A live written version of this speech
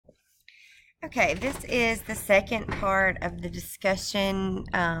Okay, this is the second part of the discussion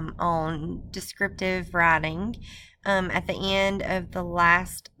on descriptive writing. At the end of the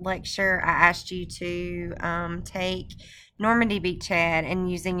last lecture, I asked you to take Normandy Beachhead and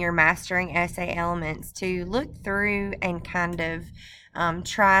using your mastering essay elements to look through and kind of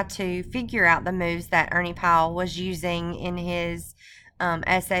try to figure out the moves that Ernie Powell was using in his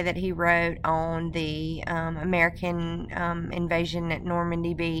essay that he wrote on the American invasion at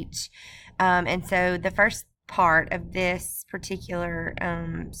Normandy Beach. And so the first part of this particular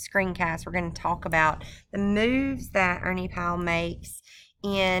screencast, we're going to talk about the moves that Ernie Powell makes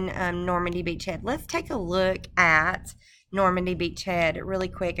in Normandy Beachhead. Let's take a look at Normandy Beachhead really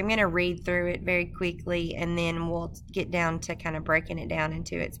quick. I'm going to read through it very quickly and then we'll get down to kind of breaking it down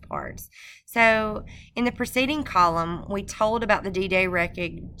into its parts. So, in the preceding column, we told about the D-Day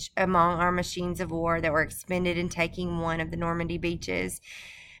wreckage among our machines of war that were expended in taking one of the Normandy beaches.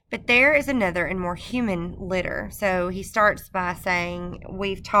 But there is another and more human litter. So he starts by saying,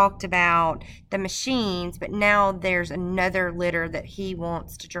 we've talked about the machines, but now there's another litter that he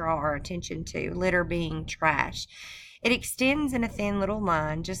wants to draw our attention to, litter being trash. It extends in a thin little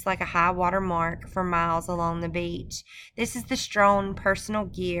line, just like a high water mark, for miles along the beach. This is the strewn personal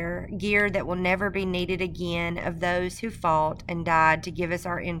gear that will never be needed again of those who fought and died to give us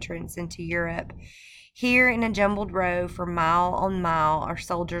our entrance into Europe. Here in a jumbled row for mile on mile are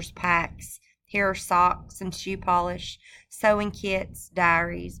soldiers' packs. Here are socks and shoe polish, sewing kits,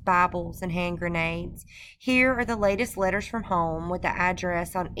 diaries, Bibles, and hand grenades. Here are the latest letters from home with the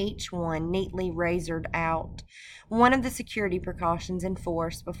address on each one neatly razored out, one of the security precautions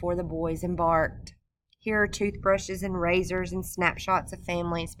enforced before the boys embarked. Here are toothbrushes and razors and snapshots of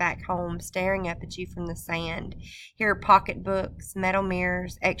families back home staring up at you from the sand. Here are pocketbooks, metal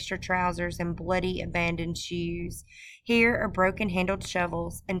mirrors, extra trousers, and bloody abandoned shoes. Here are broken-handled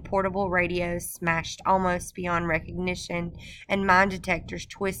shovels and portable radios smashed almost beyond recognition and mine detectors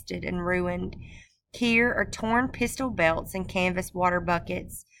twisted and ruined. Here are torn pistol belts and canvas water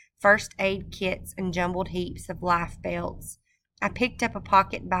buckets, first aid kits and jumbled heaps of life belts. I picked up a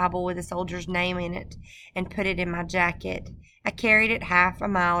pocket Bible with a soldier's name in it and put it in my jacket. I carried it half a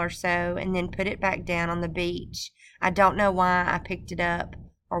mile or so and then put it back down on the beach. I don't know why I picked it up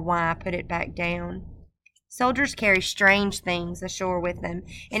or why I put it back down. Soldiers carry strange things ashore with them.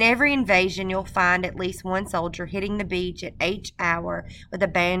 In every invasion, you'll find at least one soldier hitting the beach at each hour with a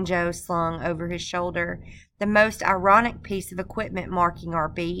banjo slung over his shoulder. The most ironic piece of equipment marking our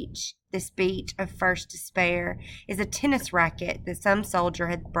beach, this beach of first despair, is a tennis racket that some soldier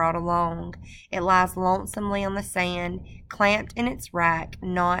had brought along. It lies lonesomely on the sand, clamped in its rack,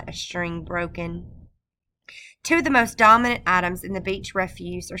 not a string broken. Two of the most dominant items in the beach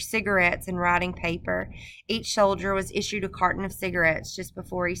refuse are cigarettes and writing paper. Each soldier was issued a carton of cigarettes just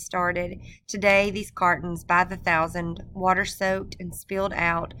before he started. Today, these cartons, by the thousand, water-soaked and spilled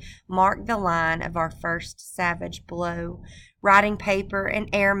out, mark the line of our first savage blow. Writing paper and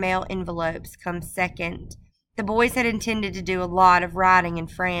airmail envelopes come second. The boys had intended to do a lot of writing in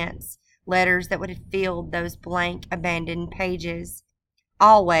France, letters that would have filled those blank, abandoned pages.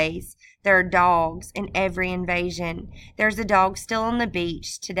 Always, there are dogs in every invasion. There's a dog still on the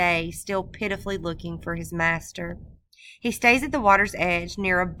beach today, still pitifully looking for his master. He stays at the water's edge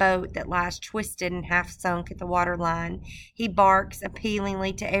near a boat that lies twisted and half sunk at the waterline. He barks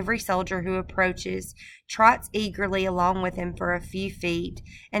appealingly to every soldier who approaches, trots eagerly along with him for a few feet,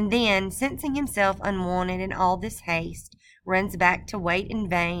 and then, sensing himself unwanted in all this haste, runs back to wait in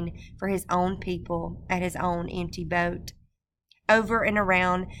vain for his own people at his own empty boat. Over and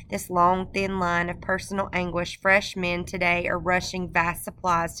around this long, thin line of personal anguish, fresh men today are rushing vast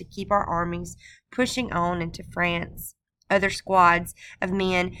supplies to keep our armies pushing on into France. Other squads of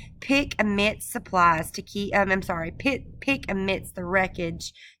men pick amidst supplies to pick amidst the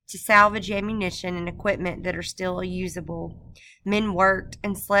wreckage to salvage ammunition and equipment that are still usable. Men worked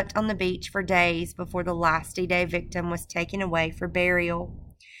and slept on the beach for days before the last D-Day victim was taken away for burial.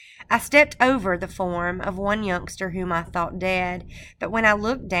 I stepped over the form of one youngster whom I thought dead, but when I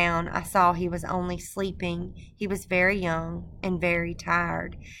looked down, I saw he was only sleeping. He was very young and very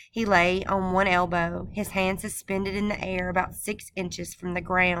tired. He lay on one elbow, his hand suspended in the air about 6 inches from the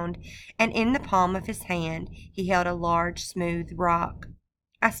ground, and in the palm of his hand he held a large, smooth rock.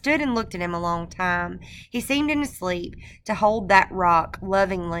 I stood and looked at him a long time. He seemed in his sleep to hold that rock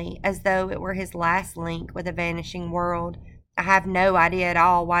lovingly, as though it were his last link with a vanishing world. I have no idea at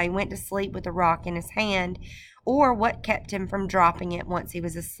all why he went to sleep with the rock in his hand, or what kept him from dropping it once he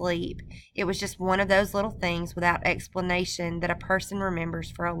was asleep. It was just one of those little things without explanation that a person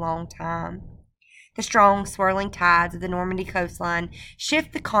remembers for a long time. The strong, swirling tides of the Normandy coastline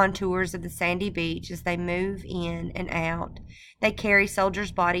shift the contours of the sandy beach as they move in and out. They carry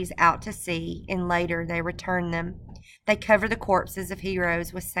soldiers' bodies out to sea, and later they return them. They cover the corpses of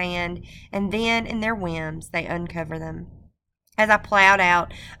heroes with sand, and then, in their whims, they uncover them. As I plowed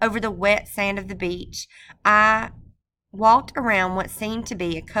out over the wet sand of the beach, I walked around what seemed to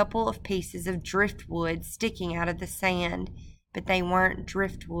be a couple of pieces of driftwood sticking out of the sand, but they weren't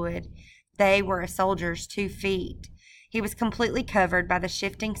driftwood. They were a soldier's 2 feet. He was completely covered by the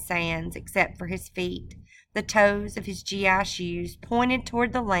shifting sands except for his feet. The toes of his GI shoes pointed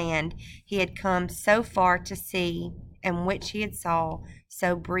toward the land he had come so far to see, and which he had saw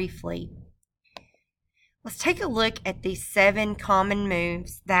so briefly. Let's take a look at these 7 common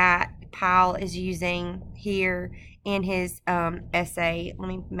moves that Powell is using here in his essay. Let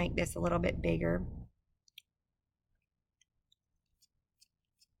me make this a little bit bigger.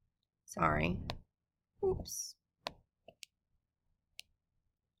 Sorry. Oops.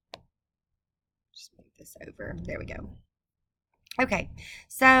 Just move this over. There we go. Okay,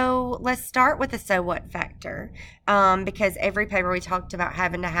 so let's start with the so what factor, because every paper we talked about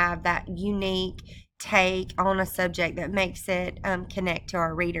having to have that unique take on a subject that makes it connect to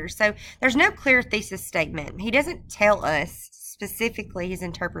our readers. So there's no clear thesis statement. He doesn't tell us specifically his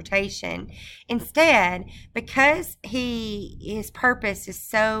interpretation. Instead, because his purpose is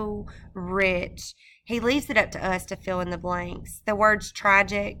so rich, he leaves it up to us to fill in the blanks. The words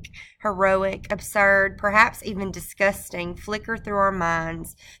tragic, heroic, absurd, perhaps even disgusting flicker through our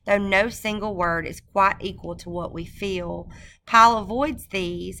minds, though no single word is quite equal to what we feel. Powell avoids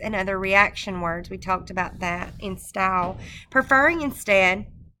these and other reaction words. We talked about that in style, preferring instead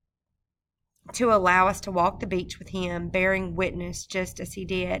to allow us to walk the beach with him, bearing witness just as he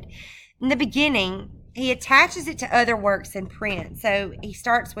did. In the beginning, he attaches it to other works in print. So he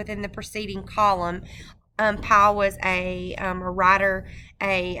starts within the preceding column. Powell was a writer,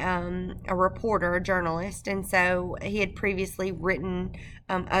 a reporter, a journalist, and so he had previously written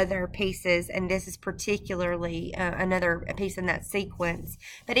other pieces, and this is particularly another piece in that sequence.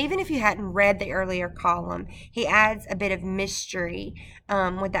 But even if you hadn't read the earlier column, he adds a bit of mystery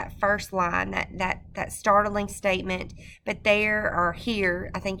with that first line, that startling statement. But there or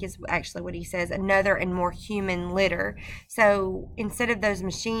here, I think is actually what he says, another and more human litter. So instead of those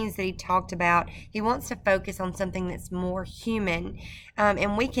machines that he talked about, he wants to focus on something that's more human.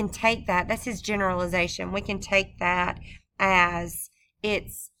 And we can take that, that's his generalization, we can take that as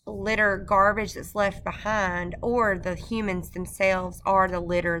it's litter, garbage that's left behind, or the humans themselves are the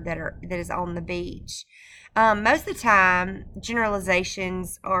litter that is on the beach. Most of the time,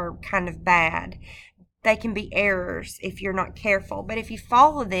 generalizations are kind of bad. They can be errors if you're not careful, but if you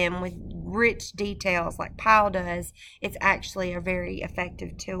follow them with rich details like Powell does, it's actually a very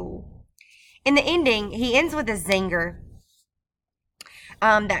effective tool. In the ending, he ends with a zinger.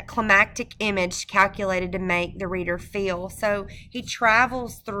 That climactic image calculated to make the reader feel. So he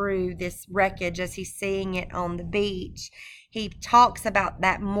travels through this wreckage as he's seeing it on the beach. He talks about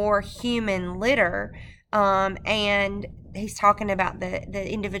that more human litter, and he's talking about the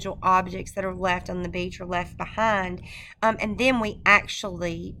individual objects that are left on the beach or left behind. And then we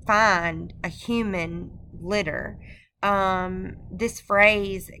actually find a human litter. This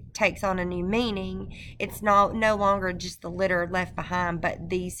phrase takes on a new meaning. It's no longer just the litter left behind, but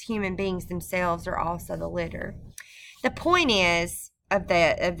these human beings themselves are also the litter. The point is of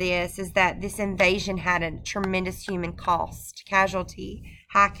this is that this invasion had a tremendous human cost,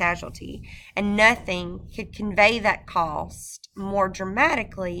 high casualty, and nothing could convey that cost more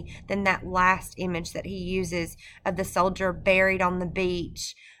dramatically than that last image that he uses of the soldier buried on the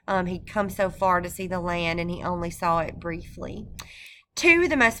beach. He'd come so far to see the land, and he only saw it briefly. 2 of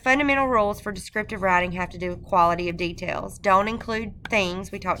the most fundamental rules for descriptive writing have to do with quality of details. Don't include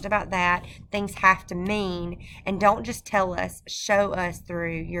things. We talked about that. Things have to mean, and don't just tell us, show us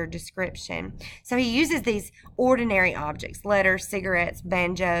through your description. So he uses these ordinary objects, letters, cigarettes,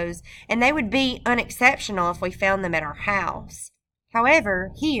 banjos, and they would be unexceptional if we found them at our house.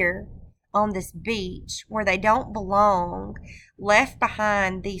 However, here on this beach where they don't belong, left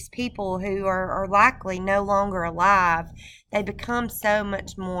behind, these people who are likely no longer alive, they become so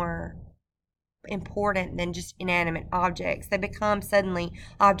much more important than just inanimate objects. They become suddenly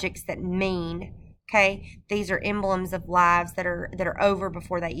objects that mean. Okay, these are emblems of lives that are over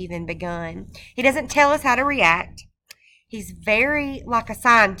before they even begun. He doesn't tell us how to react. He's very like a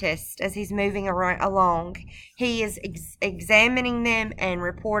scientist as he's moving along. He is examining them and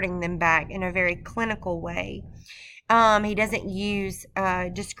reporting them back in a very clinical way. He doesn't use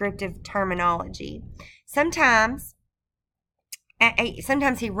descriptive terminology. Sometimes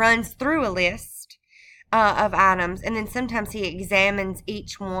he runs through a list of items, and then sometimes he examines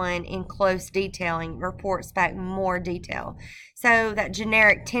each one in close detailing, reports back more detail. So that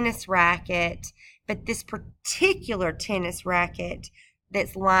generic tennis racket, but this particular tennis racket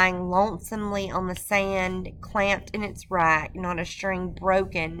that's lying lonesomely on the sand, clamped in its rack, not a string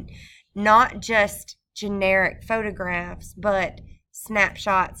broken, not just generic photographs, but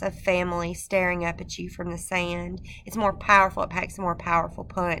snapshots of family staring up at you from the sand. It's more powerful. It packs a more powerful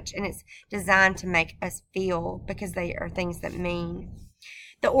punch, and it's designed to make us feel because they are things that mean.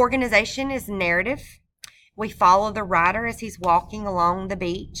 The organization is narrative. We follow the writer as he's walking along the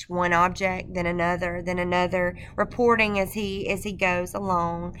beach, one object, then another, reporting as he goes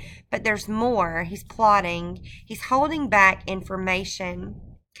along. But there's more. He's plotting. He's holding back information.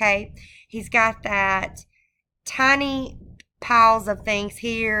 Okay? He's got that tiny piles of things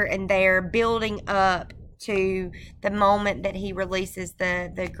here and there building up to the moment that he releases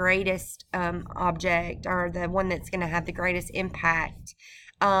the greatest object, or the one that's going to have the greatest impact.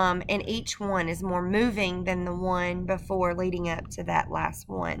 And each one is more moving than the one before, leading up to that last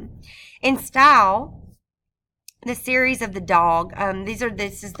one. In style, the series of the dog.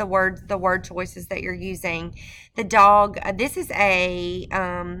 This is the word choices that you're using. The dog. This is a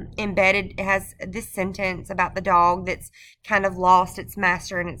embedded. It has this sentence about the dog that's kind of lost its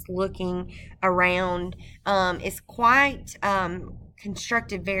master and it's looking around. It's quite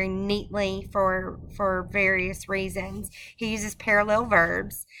constructed very neatly for various reasons. He uses parallel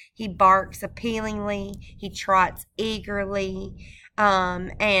verbs. He barks appealingly. He trots eagerly.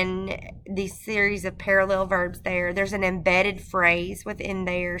 And these series of parallel verbs there's an embedded phrase within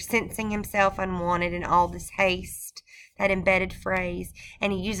there, sensing himself unwanted in all this haste, that embedded phrase,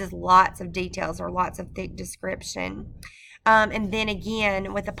 and he uses lots of details or lots of thick description. And then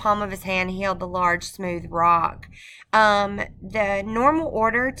again, with the palm of his hand, he held the large, smooth rock. The normal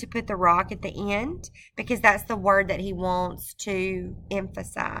order to put the rock at the end, because that's the word that he wants to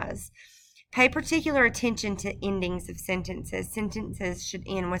emphasize. Pay particular attention to endings of sentences. Sentences should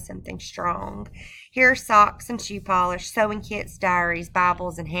end with something strong. Here are socks and shoe polish, sewing kits, diaries,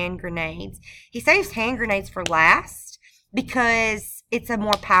 Bibles, and hand grenades. He saves hand grenades for last because it's a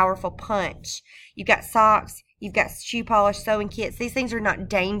more powerful punch. You've got socks, you've got shoe polish, sewing kits. These things are not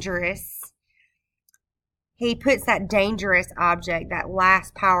dangerous. He puts that dangerous object, that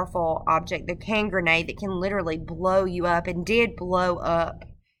last powerful object, the hand grenade that can literally blow you up and did blow up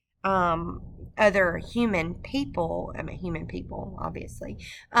other human people. I mean, human people, obviously.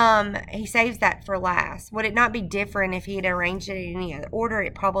 He saves that for last. Would it not be different if he had arranged it in any other order?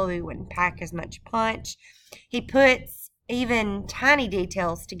 It probably wouldn't pack as much punch. He puts even tiny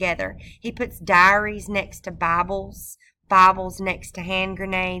details together. He puts diaries next to Bibles, Bibles next to hand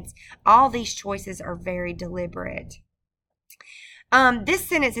grenades. All these choices are very deliberate. This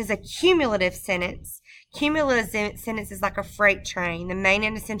sentence is a cumulative sentence. Cumulative sentence is like a freight train. The main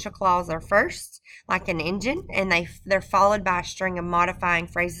and essential clauses are first, like an engine, and they're followed by a string of modifying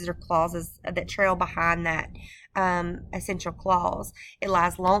phrases or clauses that trail behind that essential clause. It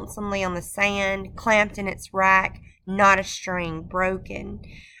lies lonesomely on the sand, clamped in its rack, not a string broken.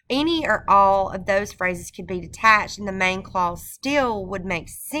 Any or all of those phrases could be detached, and the main clause still would make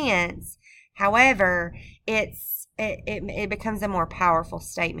sense. However, it becomes a more powerful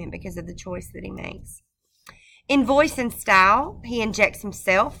statement because of the choice that he makes. In voice and style, he injects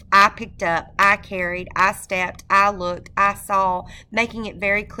himself. I picked up, I carried, I stepped, I looked, I saw, making it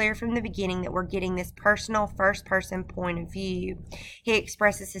very clear from the beginning that we're getting this personal first-person point of view. He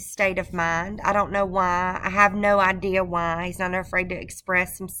expresses his state of mind. I don't know why. I have no idea why. He's not afraid to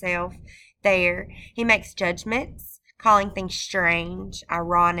express himself there. He makes judgments, calling things strange,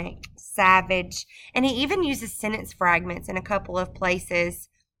 ironic, savage, and he even uses sentence fragments in a couple of places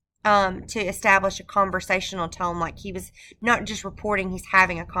to establish a conversational tone, like he was not just reporting, he's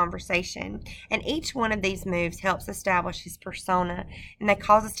having a conversation. And each one of these moves helps establish his persona, and they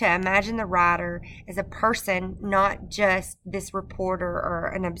cause us to imagine the writer as a person, not just this reporter or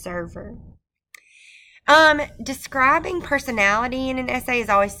an observer. Describing personality in an essay is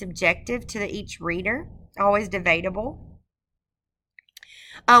always subjective to each reader, always debatable.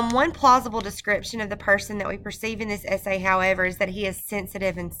 One plausible description of the person that we perceive in this essay, however, is that he is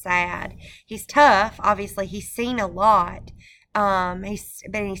sensitive and sad. He's tough. Obviously, he's seen a lot. But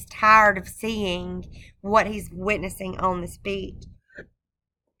he's tired of seeing what he's witnessing on this beach.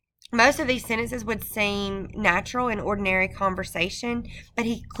 Most of these sentences would seem natural in ordinary conversation, but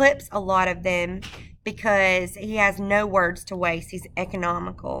he clips a lot of them because he has no words to waste. He's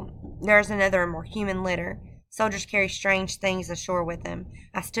economical. There's another more human litter. Soldiers carry strange things ashore with them.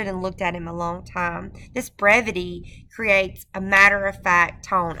 I stood and looked at him a long time. This brevity creates a matter of fact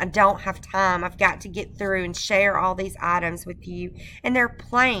tone. I don't have time. I've got to get through and share all these items with you. And they're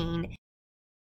plain